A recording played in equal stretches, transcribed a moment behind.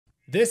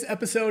This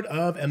episode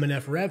of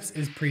M&F Reps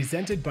is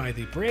presented by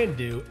the brand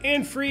new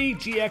and free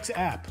GX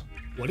app.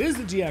 What is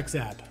the GX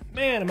app?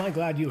 Man, am I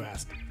glad you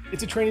asked.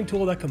 It's a training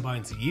tool that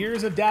combines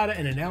years of data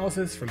and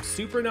analysis from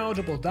super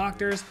knowledgeable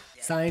doctors,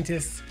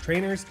 scientists,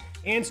 trainers,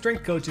 and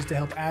strength coaches to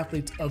help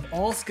athletes of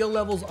all skill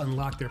levels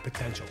unlock their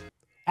potential.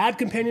 Add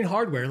companion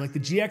hardware like the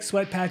GX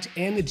Sweat Patch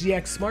and the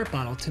GX Smart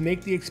Bottle to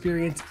make the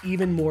experience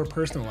even more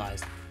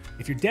personalized.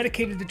 If you're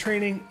dedicated to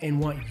training and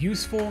want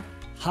useful,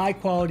 high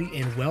quality,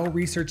 and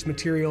well-researched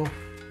material,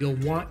 you'll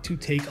want to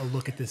take a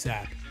look at this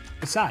app.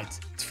 Besides,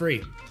 it's free.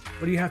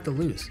 What do you have to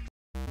lose?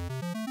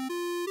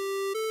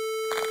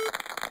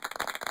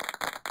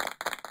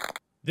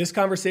 This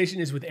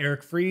conversation is with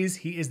Eric Freese.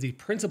 He is the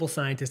principal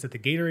scientist at the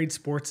Gatorade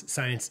Sports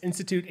Science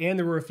Institute, and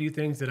there were a few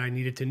things that I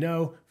needed to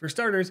know. For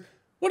starters,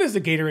 what is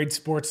the Gatorade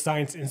Sports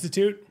Science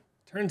Institute?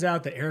 Turns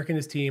out that Eric and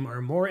his team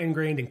are more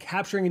ingrained in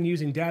capturing and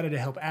using data to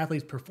help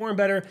athletes perform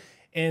better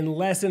and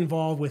less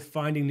involved with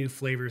finding new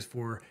flavors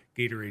for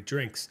Gatorade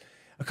drinks.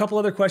 A couple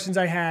other questions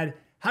I had: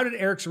 how did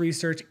Eric's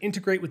research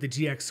integrate with the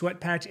GX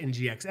Sweat Patch and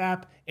GX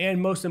app? And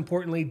most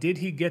importantly, did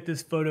he get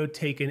this photo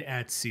taken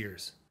at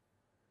Sears?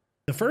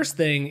 The first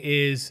thing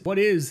is, what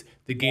is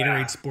the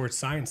Gatorade Sports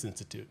Science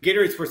Institute?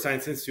 Gatorade Sports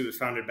Science Institute was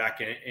founded back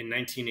in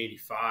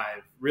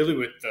 1985,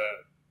 really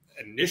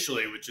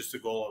initially with just the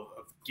goal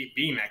of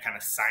being that kind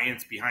of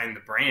science behind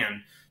the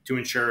brand to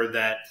ensure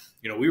that,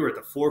 we were at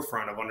the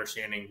forefront of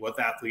understanding what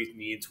the athlete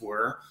needs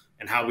were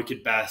and how we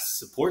could best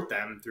support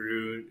them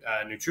through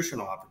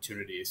nutritional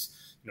opportunities.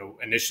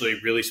 Initially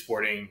really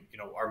sporting,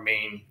 our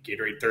main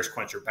Gatorade thirst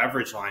quencher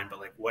beverage line, but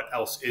like what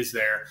else is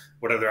there?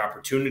 What other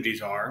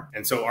opportunities are?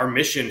 And so our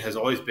mission has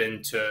always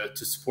been to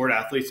support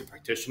athletes and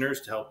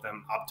practitioners to help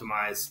them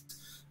optimize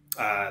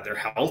their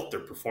health,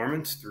 their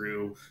performance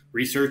through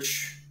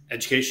research,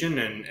 education,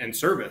 and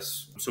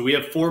service. So we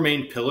have four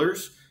main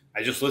pillars.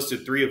 I just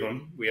listed three of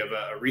them. We have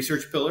a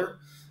research pillar,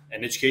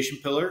 an education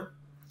pillar,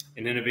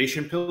 an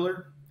innovation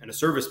pillar, and a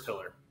service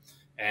pillar.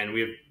 And we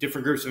have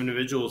different groups of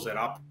individuals that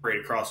operate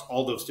across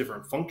all those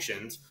different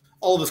functions.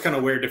 All of us kind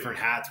of wear different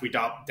hats. We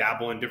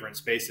dabble in different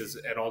spaces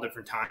at all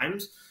different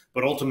times.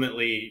 But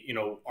ultimately,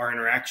 our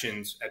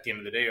interactions at the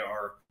end of the day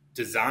are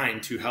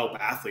designed to help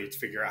athletes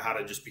figure out how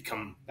to just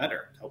become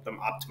better, to help them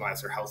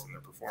optimize their health and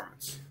their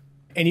performance.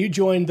 And you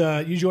joined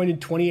in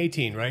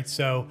 2018, right?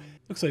 So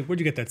looks like, where'd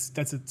you get that?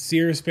 That's a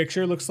Sears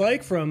picture, looks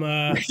like, from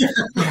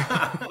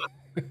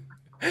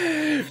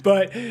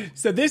But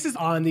so this is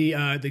on the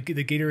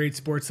Gatorade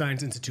Sports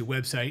Science Institute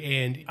website,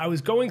 and I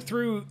was going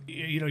through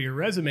your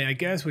resume, I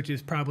guess, which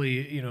is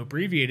probably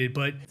abbreviated,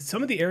 but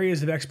some of the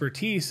areas of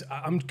expertise,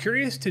 I'm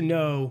curious to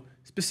know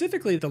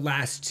specifically the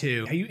last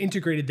two, how you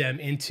integrated them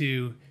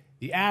into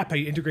the app, how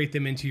you integrate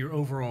them into your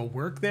overall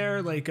work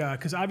there, like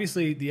because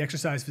obviously the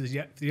exercise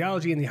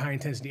physiology and the high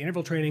intensity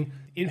interval training,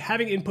 in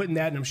having input in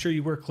that, and I'm sure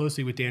you work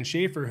closely with Dan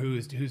Schaefer,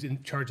 who's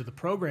in charge of the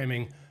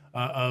programming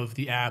of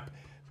the app.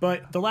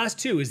 But the last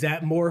two, is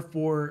that more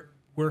for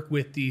work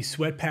with the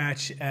sweat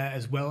patch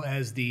as well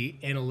as the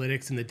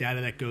analytics and the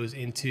data that goes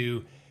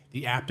into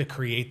the app to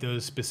create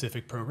those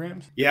specific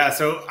programs? Yeah,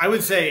 so I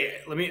would say,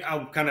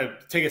 I'll kind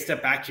of take a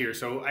step back here.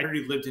 So I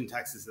already lived in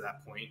Texas at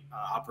that point,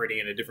 operating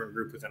in a different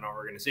group within our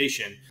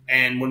organization.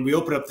 And when we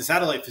opened up the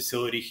satellite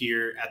facility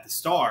here at the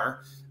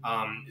Star,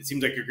 it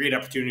seemed like a great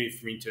opportunity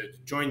for me to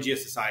join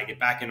GSSI, get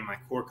back into my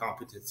core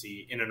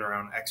competency in and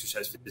around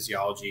exercise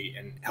physiology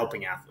and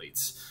helping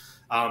athletes.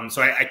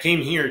 So I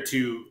came here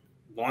to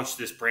launch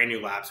this brand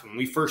new lab. So when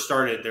we first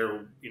started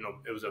there,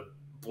 it was a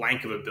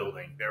blank of a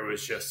building. There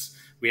was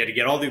we had to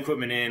get all the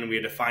equipment in, we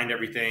had to find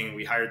everything,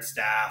 we hired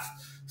staff.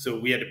 So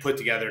we had to put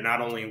together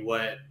not only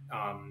what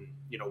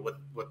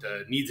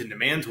the needs and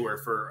demands were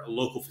for a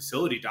local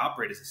facility to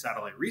operate as a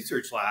satellite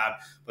research lab,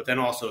 but then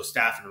also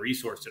staff and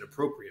resource it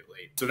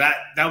appropriately. So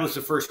that was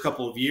the first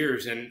couple of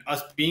years. And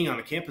us being on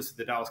the campus of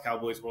the Dallas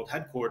Cowboys World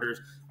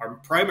Headquarters, our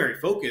primary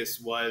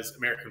focus was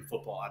American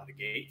football out of the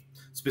gate,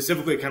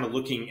 specifically kind of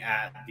looking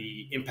at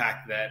the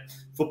impact that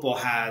football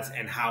has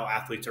and how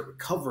athletes are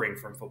recovering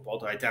from football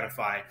to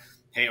identify,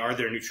 hey, are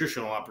there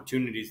nutritional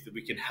opportunities that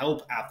we can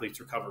help athletes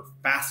recover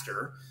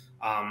faster?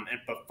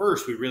 But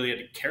first, we really had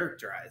to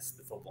characterize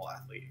the football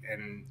athlete.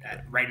 And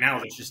right now,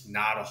 there's just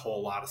not a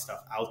whole lot of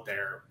stuff out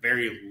there,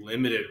 very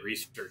limited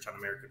research on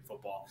American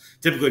football.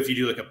 Typically, if you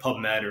do like a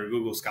PubMed or a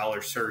Google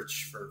Scholar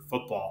search for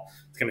football,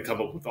 it's going to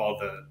come up with all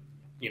the,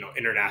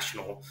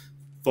 international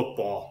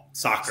football,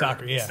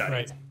 soccer yeah,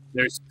 studies.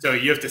 Right. So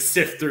you have to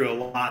sift through a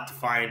lot to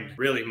find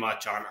really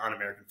much on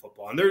American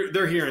football. And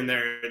they're here and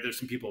there. There's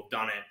some people who've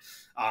done it,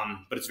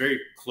 but it's very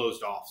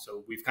closed off.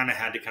 So we've kind of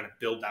had to kind of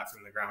build that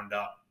from the ground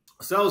up.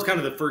 So that was kind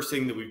of the first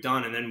thing that we've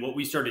done. And then what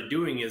we started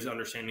doing is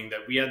understanding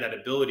that we had that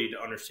ability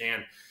to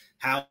understand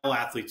how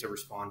athletes are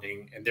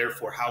responding and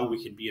therefore how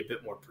we can be a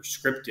bit more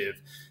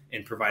prescriptive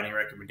in providing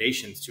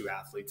recommendations to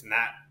athletes. And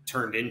that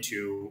turned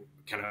into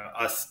kind of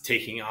us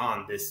taking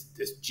on this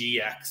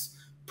GX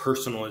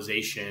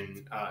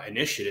personalization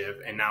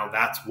initiative. And now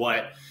that's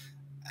what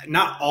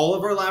not all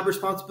of our lab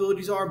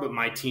responsibilities are, but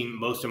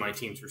most of my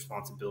team's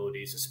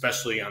responsibilities,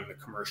 especially on the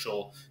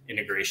commercial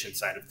integration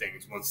side of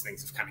things, once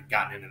things have kind of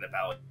gotten into the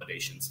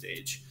validation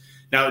stage.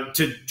 Now,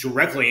 to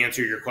directly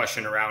answer your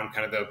question around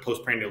kind of the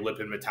postprandial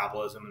lipid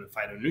metabolism and the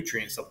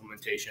phytonutrient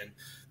supplementation,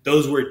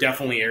 those were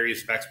definitely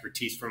areas of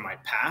expertise from my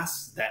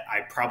past that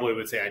I probably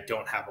would say I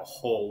don't have a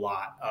whole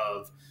lot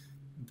of.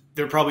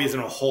 There probably isn't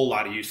a whole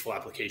lot of useful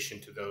application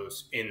to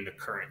those in the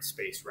current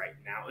space right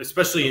now,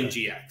 especially in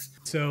GX.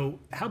 So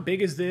how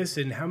big is this,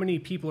 and how many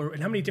people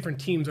and how many different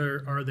teams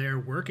are there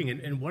working,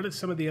 and what are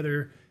some of the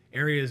other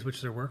areas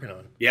which they're working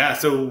on? Yeah,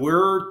 so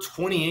we're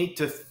 28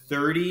 to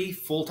 30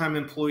 full-time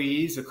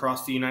employees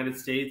across the United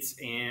States,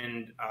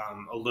 and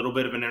a little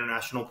bit of an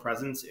international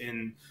presence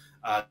in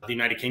the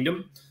United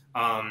Kingdom.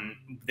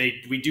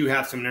 We do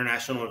have some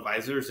international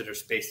advisors that are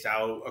spaced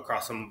out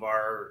across some of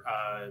our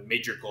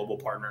major global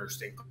partners,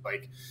 think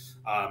like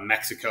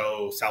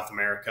Mexico, South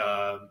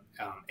America,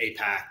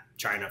 APAC,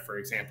 China, for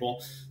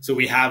example. So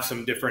we have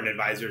some different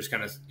advisors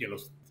kind of,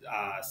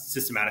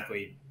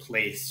 systematically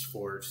placed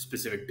for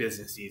specific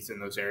business needs in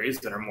those areas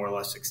that are more or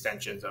less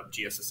extensions of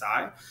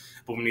GSSI.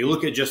 But when you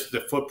look at just the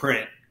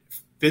footprint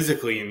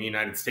physically in the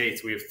United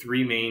States, we have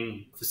 3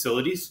 main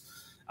facilities.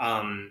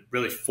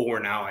 Really 4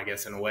 now, I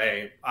guess, in a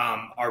way.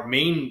 Our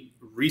main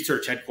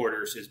research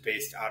headquarters is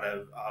based out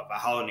of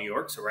Valhalla, New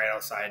York, so right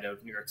outside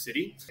of New York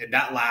City. And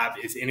that lab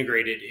is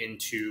integrated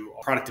into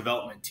product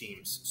development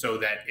teams so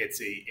that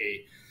it's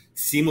a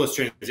seamless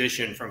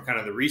transition from kind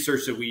of the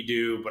research that we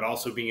do, but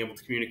also being able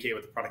to communicate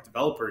with the product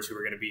developers who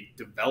are going to be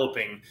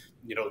developing,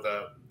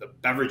 the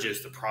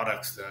beverages, the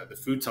products, the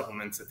food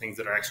supplements, the things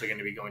that are actually going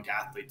to be going to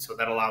athletes. So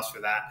that allows for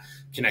that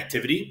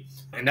connectivity.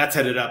 And that's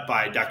headed up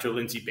by Dr.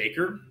 Lindsay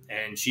Baker.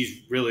 And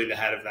she's really the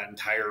head of that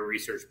entire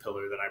research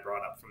pillar that I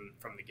brought up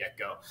from the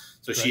get-go.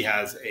 So She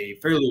has a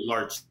fairly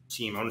large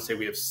team. I want to say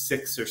we have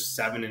 6 or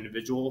 7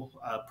 individual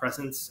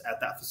presence at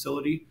that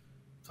facility,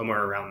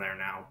 somewhere around there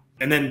now.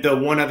 And then the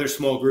one other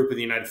small group in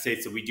the United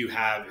States that we do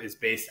have is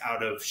based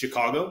out of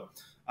Chicago,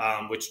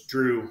 which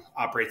Drew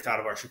operates out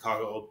of our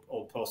Chicago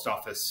Old Post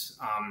Office,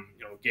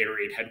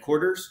 Gatorade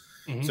headquarters.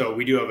 Mm-hmm. So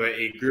we do have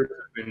a group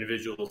of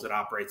individuals that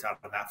operates out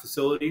of that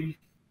facility,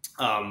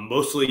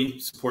 mostly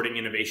supporting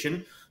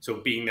innovation.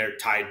 So being there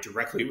tied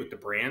directly with the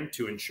brand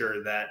to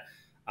ensure that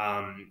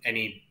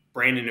any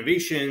brand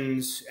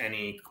innovations,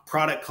 any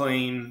product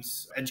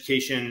claims,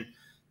 education,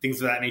 things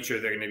of that nature,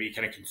 they're going to be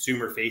kind of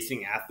consumer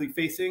facing, athlete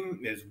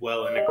facing, is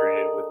well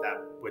integrated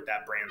with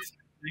that brand side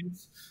of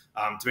things,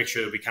 to make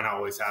sure that we kind of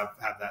always have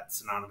that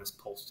synonymous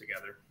pulse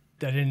together.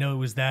 I didn't know it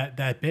was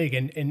that big.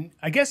 And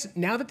I guess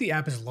now that the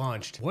app is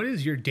launched, what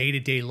is your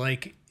day-to-day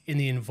like in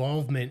the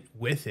involvement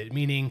with it?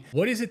 Meaning,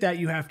 what is it that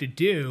you have to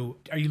do?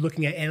 Are you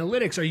looking at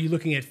analytics? Are you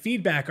looking at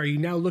feedback? Are you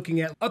now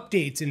looking at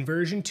updates and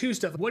version 2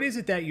 stuff? What is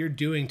it that you're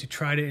doing to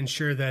try to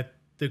ensure that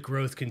the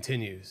growth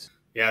continues?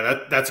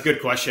 Yeah, that's a good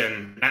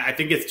question. I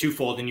think it's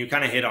twofold, and you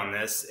kind of hit on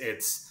this.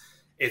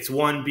 It's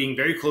one, being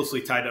very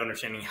closely tied to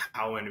understanding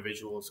how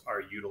individuals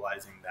are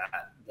utilizing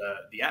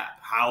the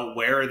app.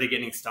 Where are they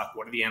getting stuck?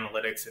 What do the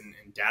analytics and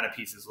data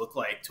pieces look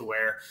like to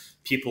where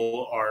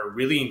people are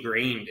really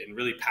ingrained and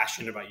really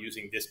passionate about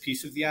using this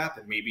piece of the app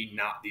and maybe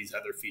not these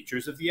other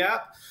features of the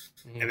app?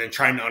 Mm-hmm. And then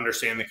trying to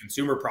understand the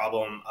consumer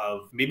problem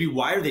of maybe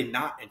why are they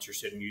not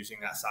interested in using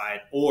that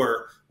side,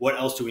 or what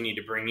else do we need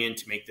to bring in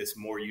to make this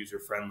more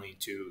user-friendly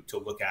to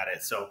look at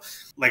it? So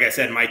like I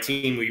said, my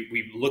team,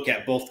 we look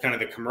at both kind of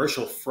the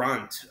commercial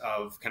front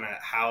of kind of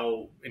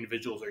how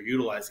individuals are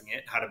utilizing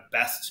it, how to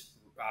best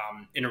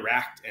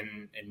interact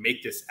and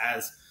make this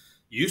as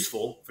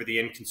useful for the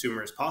end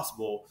consumer as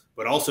possible.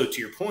 But also, to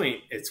your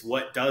point, it's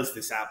what does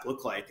this app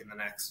look like in the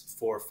next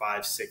 4,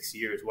 5, 6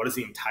 years? What does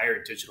the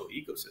entire digital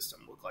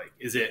ecosystem look like?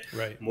 Is it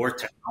more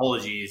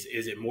technologies?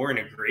 Is it more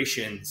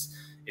integrations?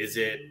 Is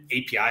it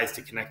APIs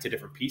to connect to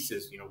different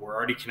pieces? We're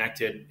already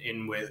connected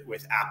in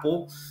with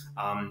Apple.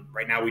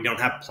 Right now, we don't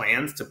have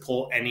plans to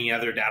pull any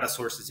other data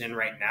sources in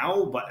right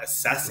now, but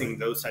assessing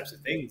those types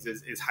of things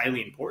is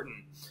highly important.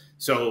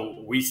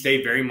 So we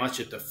stay very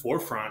much at the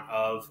forefront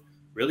of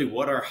really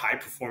what are high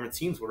performance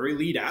teams, what are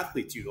elite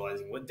athletes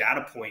utilizing, what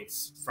data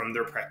points from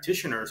their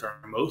practitioners are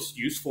most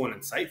useful and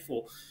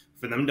insightful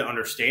for them to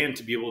understand,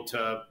 to be able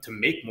to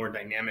make more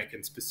dynamic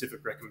and specific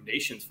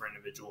recommendations for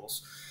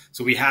individuals.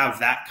 So we have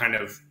that kind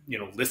of,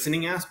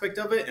 listening aspect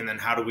of it. And then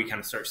how do we kind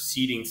of start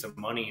seeding some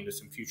money into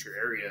some future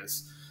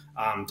areas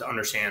to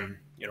understand,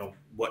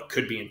 what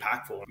could be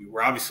impactful.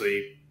 We're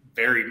obviously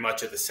very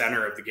much at the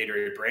center of the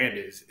Gatorade brand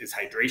is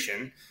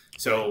hydration.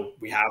 So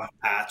we have a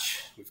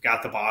patch, we've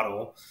got the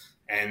bottle,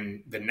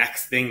 and the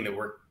next thing that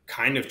we're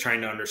kind of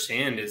trying to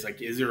understand is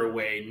is there a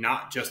way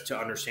not just to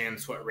understand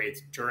sweat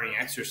rates during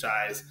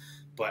exercise,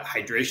 but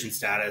hydration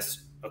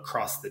status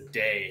across the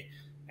day?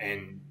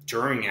 and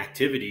during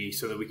activity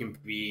so that we can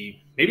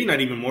be maybe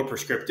not even more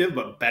prescriptive,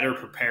 but better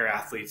prepare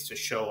athletes to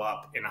show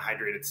up in a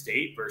hydrated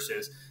state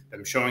versus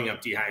them showing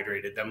up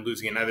dehydrated, them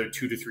losing another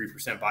 2 to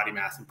 3% body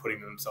mass and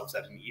putting themselves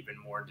at an even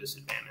more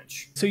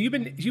disadvantage. So you've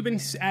been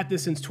at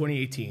this since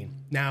 2018.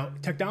 Now,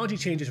 technology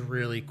changes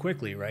really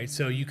quickly, right?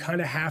 So you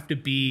kind of have to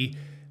be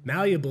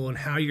malleable in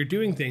how you're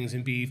doing things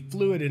and be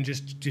fluid and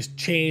just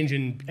change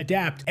and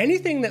adapt.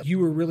 Anything that you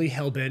were really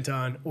hell-bent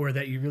on or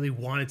that you really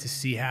wanted to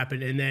see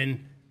happen and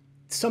then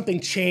something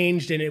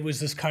changed and it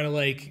was just kind of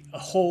like a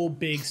whole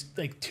big,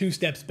 like 2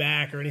 steps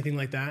back or anything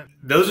like that?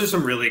 Those are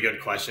some really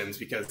good questions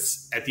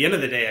because at the end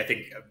of the day, I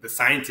think the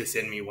scientist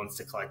in me wants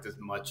to collect as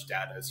much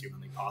data as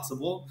humanly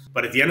possible.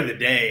 But at the end of the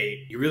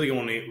day, you really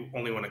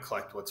only want to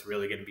collect what's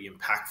really going to be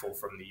impactful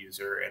from the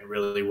user and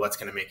really what's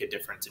going to make a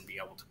difference and be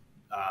able to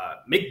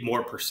make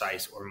more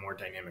precise or more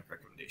dynamic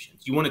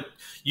recommendations. You want,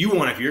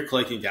 if you're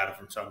collecting data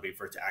from somebody,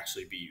 for it to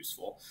actually be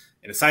useful.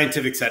 In a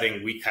scientific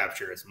setting, we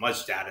capture as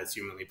much data as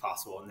humanly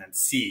possible and then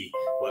see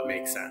what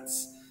makes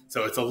sense.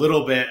 So it's a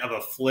little bit of a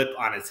flip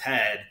on its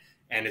head,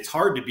 and it's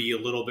hard to be a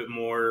little bit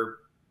more,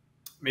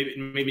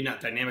 maybe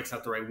not dynamic's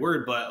not the right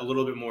word, but a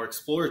little bit more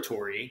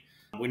exploratory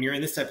when you're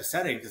in this type of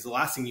setting, because the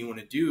last thing you want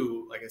to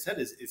do, like I said,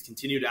 is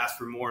continue to ask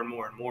for more and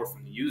more and more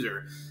from the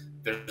user.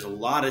 There's a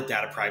lot of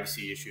data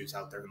privacy issues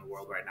out there in the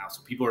world right now.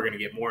 So people are going to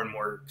get more and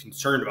more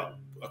concerned about,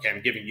 okay,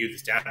 I'm giving you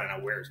this data now,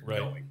 where is it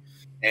going?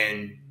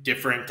 And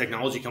different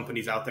technology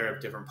companies out there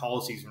have different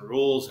policies and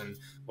rules, and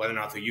whether or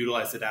not they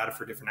utilize the data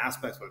for different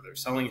aspects, whether they're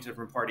selling it to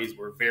different parties.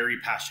 We're very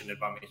passionate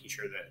about making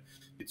sure that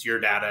it's your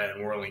data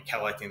and we're only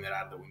collecting the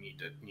data that we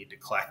need to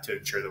collect to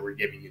ensure that we're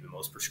giving you the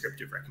most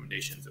prescriptive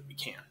recommendations that we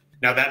can.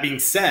 Now, that being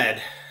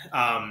said,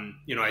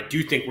 I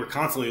do think we're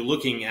constantly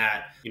looking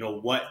at,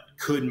 what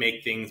could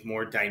make things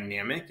more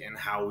dynamic and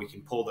how we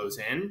can pull those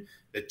in.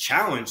 The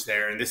challenge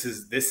there, and this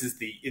is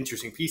the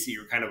interesting piece that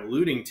you're kind of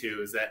alluding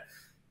to, is that,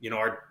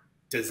 our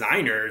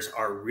designers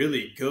are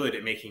really good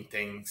at making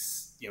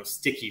things,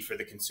 sticky for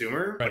the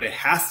consumer, but it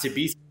has to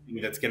be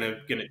something that's going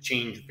to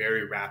change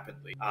very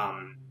rapidly.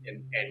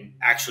 And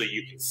actually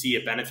you can see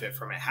a benefit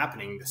from it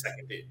happening the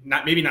second day,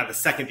 maybe not the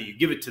second that you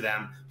give it to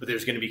them, but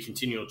there's going to be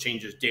continual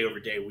changes day over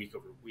day, week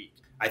over week.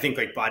 I think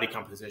like body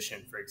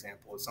composition, for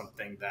example, is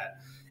something that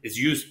is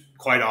used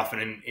quite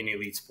often in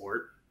elite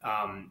sport,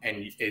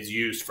 and is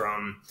used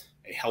from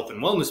a health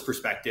and wellness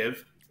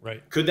perspective.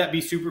 Right. Could that be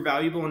super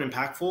valuable and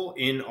impactful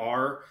in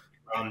our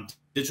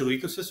digital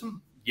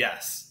ecosystem?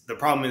 Yes. The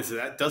problem is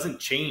that doesn't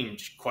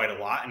change quite a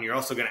lot. And you're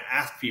also going to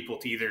ask people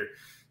to either,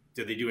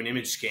 do they do an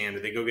image scan?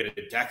 Do they go get a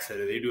DEXA?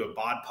 Do they do a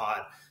bod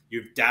pod?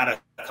 You have data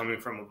coming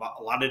from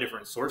a lot of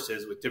different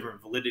sources with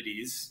different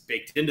validities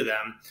baked into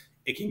them.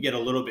 It can get a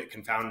little bit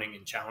confounding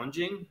and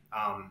challenging.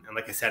 And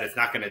like I said, it's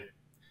not going to,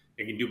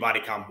 you can do body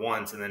comp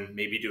once and then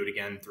maybe do it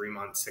again 3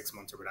 months, 6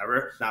 months or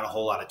whatever. Not a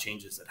whole lot of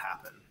changes that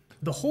happen.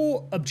 The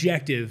whole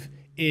objective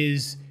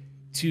is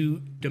to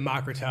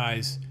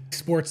democratize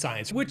sports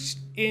science, which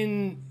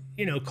in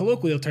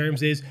colloquial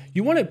terms is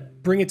you want to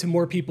bring it to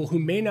more people who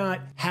may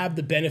not have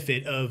the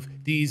benefit of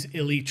these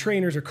elite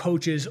trainers or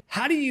coaches.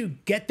 How do you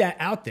get that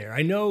out there?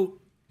 I know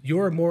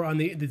you're more on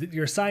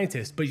you're a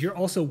scientist, but you're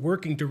also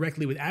working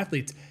directly with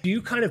athletes. Do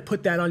you kind of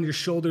put that on your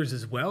shoulders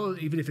as well,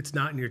 even if it's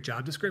not in your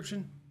job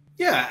description?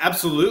 Yeah,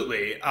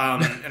 absolutely.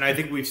 And I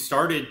think we've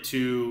started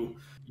to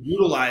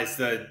utilize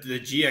the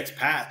GX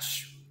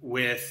patch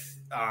with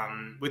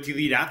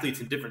elite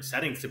athletes in different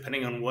settings,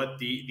 depending on what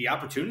the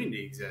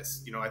opportunity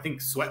exists. I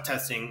think sweat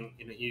testing,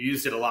 you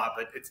used it a lot,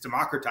 but it's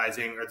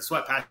democratizing, or the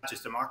sweat patch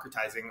is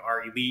democratizing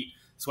our elite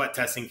sweat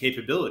testing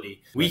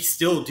capability. We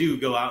still do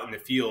go out in the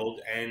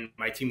field, and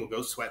my team will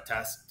go sweat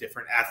test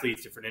different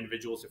athletes, different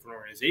individuals, different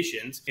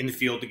organizations in the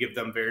field to give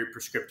them very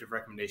prescriptive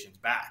recommendations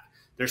back.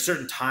 There's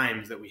certain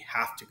times that we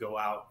have to go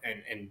out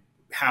and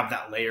have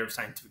that layer of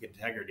scientific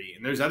integrity.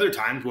 And there's other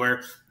times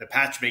where the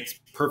patch makes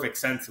perfect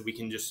sense that we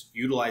can just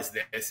utilize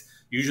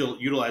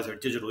utilize our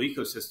digital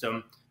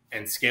ecosystem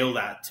and scale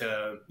that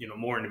to,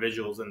 more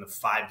individuals in the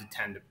 5 to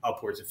 10 to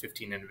upwards of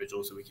 15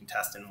 individuals that we can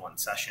test in one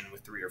session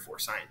with 3 or 4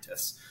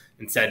 scientists.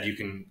 Instead, you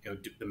can,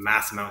 the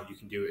mass amount you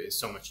can do is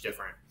so much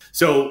different.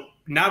 So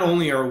not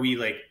only are we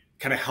like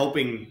kind of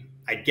helping,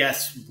 I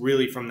guess,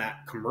 really from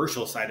that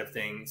commercial side of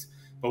things,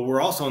 but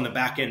we're also on the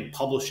back end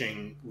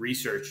publishing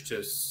research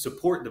to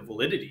support the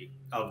validity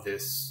of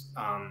this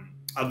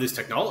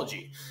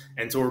technology.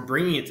 And so we're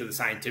bringing it to the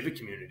scientific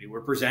community. We're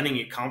presenting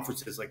at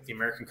conferences like the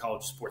American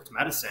College of Sports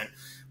Medicine.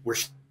 We're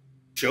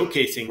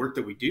showcasing work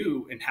that we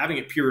do and having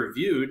it peer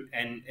reviewed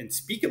and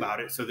speak about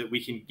it so that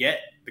we can get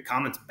the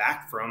comments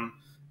back from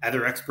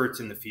other experts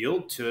in the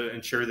field to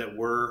ensure that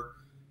we're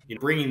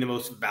bringing the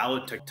most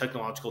valid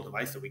technological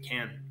device that we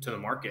can to the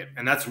market.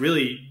 And that's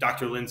really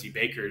Dr. Lindsay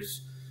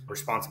Baker's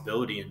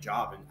responsibility and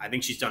job. And I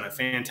think she's done a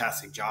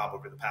fantastic job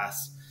over the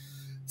past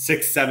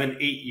 6, 7,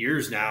 8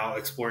 years now,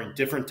 exploring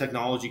different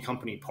technology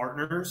company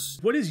partners.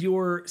 What is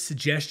your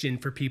suggestion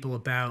for people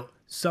about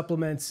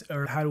supplements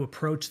or how to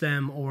approach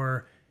them,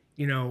 or,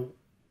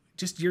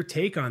 just your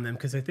take on them,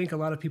 because I think a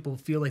lot of people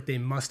feel like they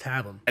must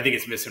have them. I think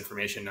it's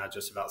misinformation, not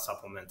just about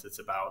supplements. It's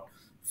about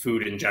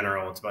food in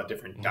general. It's about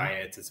different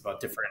diets. It's about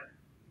different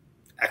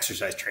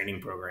exercise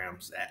training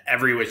programs.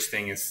 Every which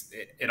thing is,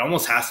 it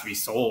almost has to be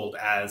sold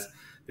as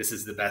this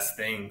is the best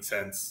thing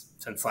since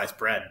sliced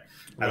bread.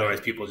 Right.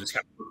 Otherwise, people just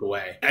kind of look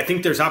away. I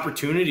think there's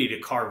opportunity to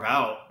carve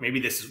out. Maybe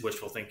this is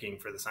wishful thinking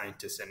for the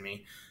scientist in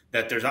me.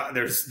 That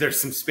there's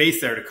some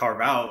space there to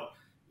carve out,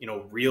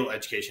 real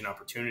education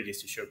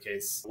opportunities to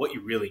showcase what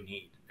you really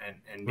need,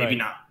 and maybe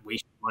not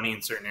waste money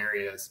in certain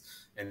areas.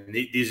 And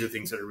these are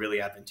things that are really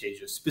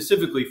advantageous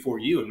specifically for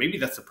you. And maybe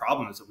that's the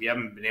problem, is that we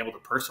haven't been able to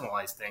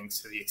personalize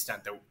things to the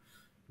extent that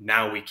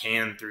now we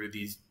can through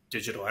these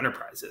digital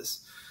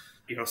enterprises.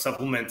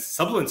 Supplements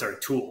are a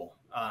tool.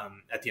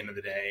 At the end of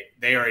the day,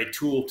 they are a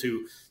tool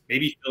to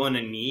maybe fill in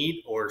a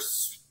need or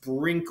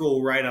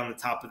sprinkle right on the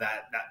top of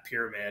that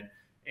pyramid,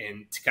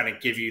 and to kind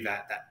of give you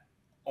that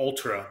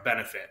ultra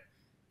benefit.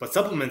 But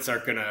supplements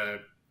aren't going to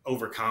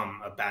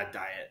overcome a bad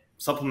diet.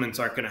 Supplements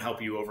aren't going to help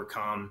you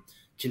overcome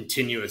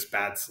continuous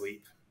bad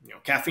sleep.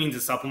 Caffeine's a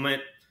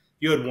supplement.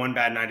 You had one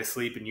bad night of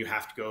sleep and you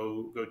have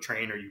to go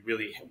train, or you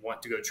really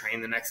want to go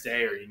train the next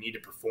day, or you need to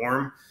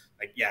perform.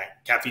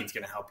 Caffeine's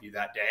going to help you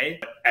that day.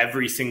 But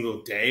every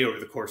single day over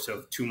the course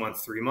of 2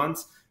 months, 3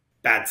 months,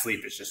 bad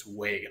sleep is just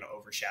way going to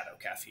overshadow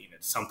caffeine.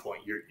 At some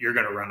point, you're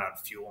going to run out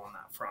of fuel on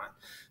that front.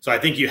 So I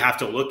think you have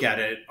to look at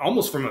it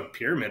almost from a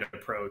pyramid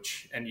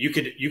approach. And you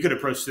could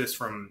approach this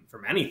from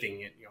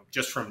anything,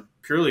 just from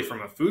purely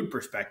from a food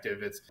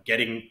perspective. It's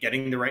getting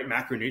the right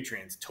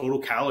macronutrients, total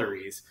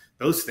calories.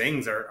 Those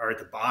things are at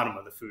the bottom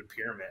of the food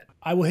pyramid.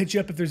 I will hit you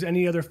up if there's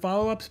any other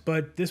follow-ups,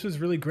 but this was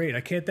really great.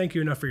 I can't thank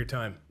you enough for your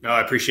time. No,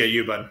 I appreciate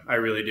you, bud. I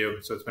really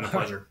do. So it's been a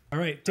pleasure. All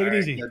right. Take it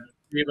easy. See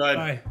you, bud.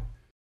 Bye.